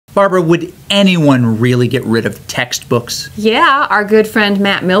Barbara, would anyone really get rid of textbooks? Yeah, our good friend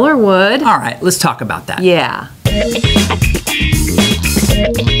Matt Miller would. All right, let's talk about that. Yeah.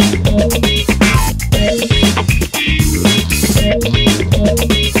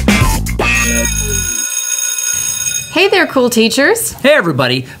 Hey there, cool teachers. Hey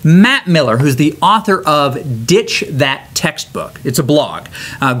everybody, Matt Miller, who's the author of Ditch That Textbook. It's a blog.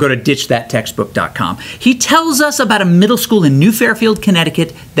 Go to ditchthattextbook.com. He tells us about a middle school in New Fairfield,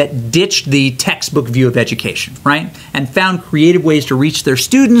 Connecticut that ditched the textbook view of education, right? And found creative ways to reach their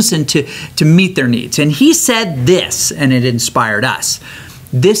students and to meet their needs. And he said this, and it inspired us.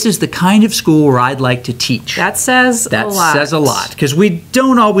 This is the kind of school where I'd like to teach. That says a lot. That says a lot, because we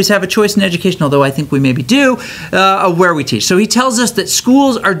don't always have a choice in education, although I think we maybe do, of where we teach. So he tells us that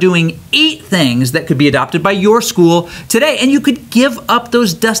schools are doing 8 things that could be adopted by your school today, and you could give up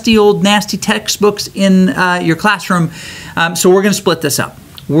those dusty old nasty textbooks in your classroom. So we're going to split this up.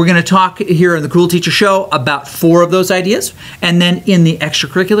 We're going to talk here in the Cool Teacher Show about 4 of those ideas, and then in the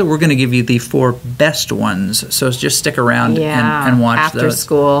extracurricular, we're going to give you the 4 best ones. So just stick around and watch those. After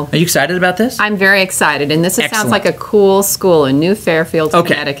school. Are you excited about this? I'm very excited, and this Excellent. Sounds like a cool school in New Fairfield,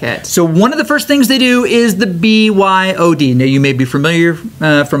 Connecticut. So one of the first things they do is the BYOD. Now, you may be familiar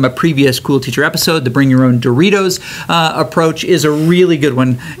from a previous Cool Teacher episode. The Bring Your Own Doritos approach is a really good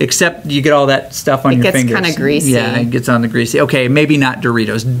one, except you get all that stuff on your fingers. It gets kind of greasy. Yeah, it gets on the greasy. Okay, maybe not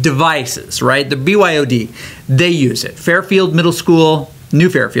Doritos. Devices, right? The BYOD, they use it. Fairfield Middle School, New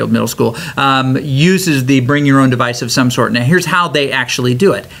Fairfield Middle School, uses the bring your own device of some sort. Now, here's how they actually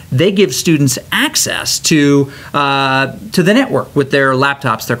do it. They give students access to the network with their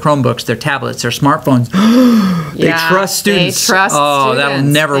laptops, their Chromebooks, their tablets, their smartphones. They trust students. They trust students. That'll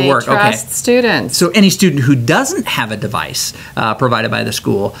never work. They trust students. So any student who doesn't have a device provided by the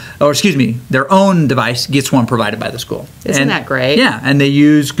school, or excuse me, their own device gets one provided by the school. Isn't that great? Yeah, and they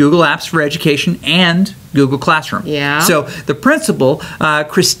use Google Apps for Education and Google Classroom. Yeah. So the principal,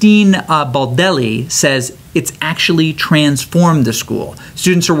 Christine Baldelli, says it's actually transformed the school.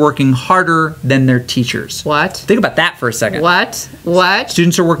 Students are working harder than their teachers. What? Think about that for a second. What?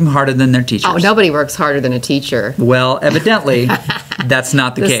 Students are working harder than their teachers. Oh, nobody works harder than a teacher. Well, evidently, that's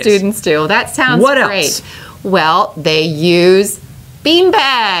not the case. The students do. That sounds what great. Else? Well, they use bean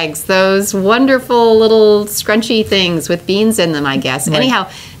bags, those wonderful little scrunchy things with beans in them, I guess. Right. Anyhow,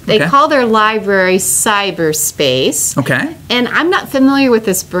 they call their library Cyberspace. Okay. And I'm not familiar with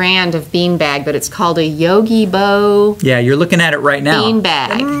this brand of bean bag, but it's called a Yogi Bo. Yeah, you're looking at it right now. Bean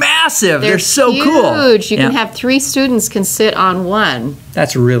bag. They're massive. They're so huge. Cool. You can have 3 students can sit on one.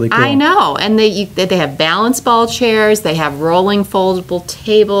 That's really cool. I know. And they have balance ball chairs. They have rolling foldable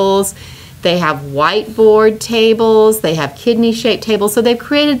tables. They have whiteboard tables. They have kidney-shaped tables. So they've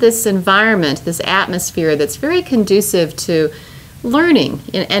created this environment, this atmosphere that's very conducive to learning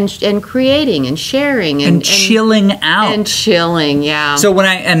and creating and sharing and chilling out. And chilling, yeah. So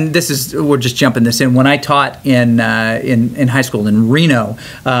when we're just jumping this in. When I taught in high school in Reno,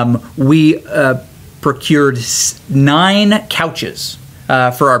 we procured 9 couches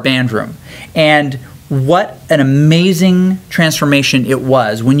for our band room, and what an amazing transformation it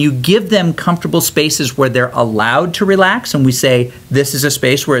was when you give them comfortable spaces where they're allowed to relax, and we say, this is a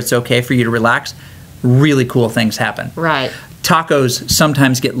space where it's okay for you to relax. Really cool things happen. Right. Tacos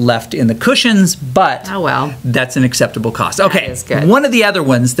sometimes get left in the cushions, but that's an acceptable cost. Okay, that is good. One of the other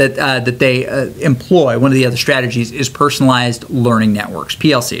ones that they employ, one of the other strategies is personalized learning networks,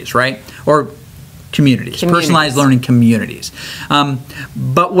 PLCs, right? Or communities, personalized learning communities.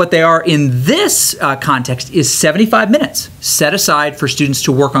 But what they are in this context is 75 minutes set aside for students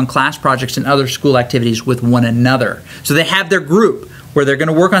to work on class projects and other school activities with one another. So they have their group where they're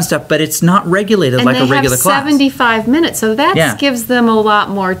going to work on stuff, but it's not regulated like a regular class. And they have 75 minutes, so that gives them a lot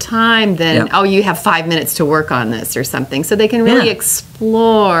more time than, oh, you have 5 minutes to work on this or something. So they can really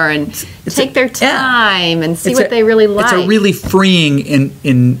explore and take their time and see what they really like. It's a really freeing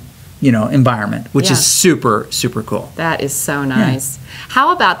environment, which is super, super cool. That is so nice. Yeah.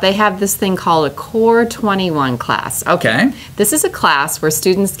 How about they have this thing called a Core 21 class. Okay. This is a class where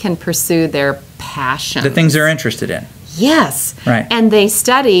students can pursue their passions. The things they're interested in. Yes. Right. And they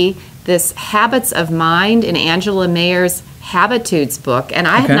study this Habits of Mind in Angela Mayer's Habitudes book, and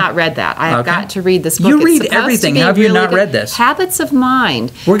I have not read that. I have got to read this book. You read everything. How have you not read this? Habits of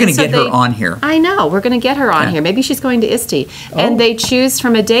Mind. We're going to get her on here. I know. We're going to get her on here. Maybe she's going to ISTE. Oh. And they choose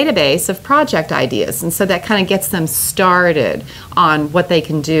from a database of project ideas, and so that kind of gets them started on what they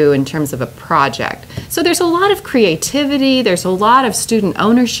can do in terms of a project. So there's a lot of creativity. There's a lot of student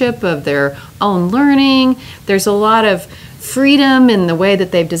ownership of their own learning. There's a lot of freedom in the way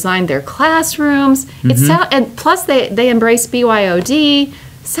that they've designed their classrooms. And plus they embrace BYOD.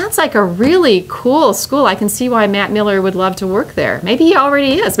 Sounds like a really cool school. I can see why Matt Miller would love to work there. Maybe he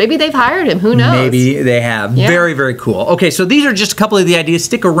already is. Maybe they've hired him. Who knows? Maybe they have. Yeah. Very, very cool. Okay, so these are just a couple of the ideas.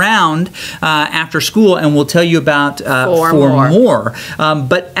 Stick around after school, and we'll tell you about four more.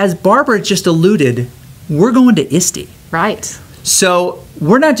 But as Barbara just alluded, we're going to ISTE. Right. So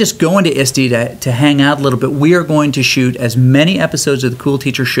we're not just going to ISTE to hang out a little bit. We are going to shoot as many episodes of the Cool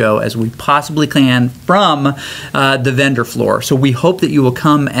Teacher Show as we possibly can from the vendor floor. So we hope that you will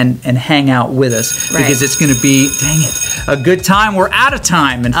come and hang out with us, because it's going to be, dang it, a good time. We're out of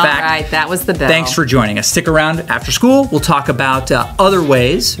time, in fact. All right, that was the bell. Thanks for joining us. Stick around after school. We'll talk about other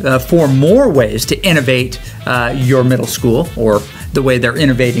ways, 4 more ways to innovate your middle school, or the way they're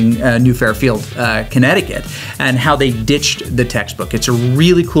innovating New Fairfield, Connecticut, and how they ditched the textbook. It's a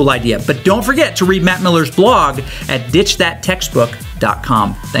really cool idea. But don't forget to read Matt Miller's blog at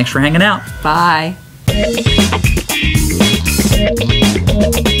ditchthattextbook.com. Thanks for hanging out. Bye.